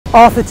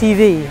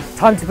ArthurTV,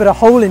 time to put a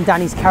hole in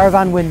Danny's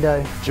caravan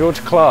window. George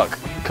Clarke,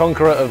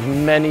 conqueror of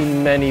many,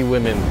 many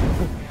women.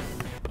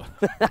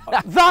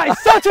 That is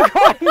such a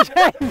crying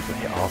shame!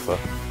 Arthur.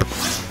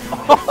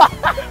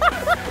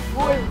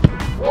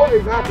 What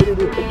is happening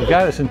here? The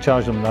guy that's in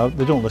charge of them now,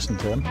 they don't listen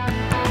to him.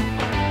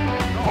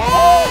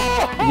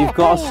 You've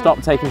got to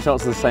stop taking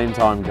shots at the same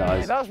time,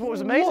 guys. That's what was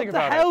amazing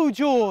about it. What the hell,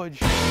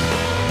 George?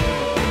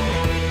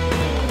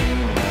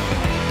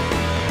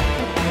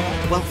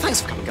 Well,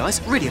 thanks for coming,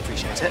 guys. Really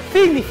appreciate it.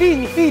 Feed me, feed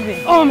me, feed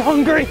me. Oh, I'm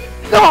hungry.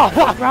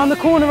 Oh, round the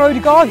corner,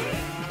 Odegaard.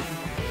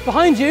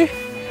 Behind you.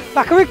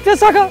 Back a Richter,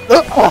 sucker.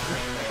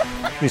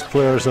 These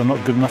players are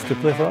not good enough to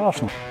play for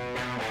Arsenal.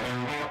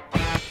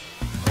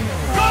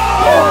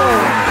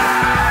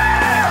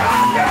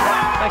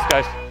 Thanks,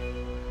 guys.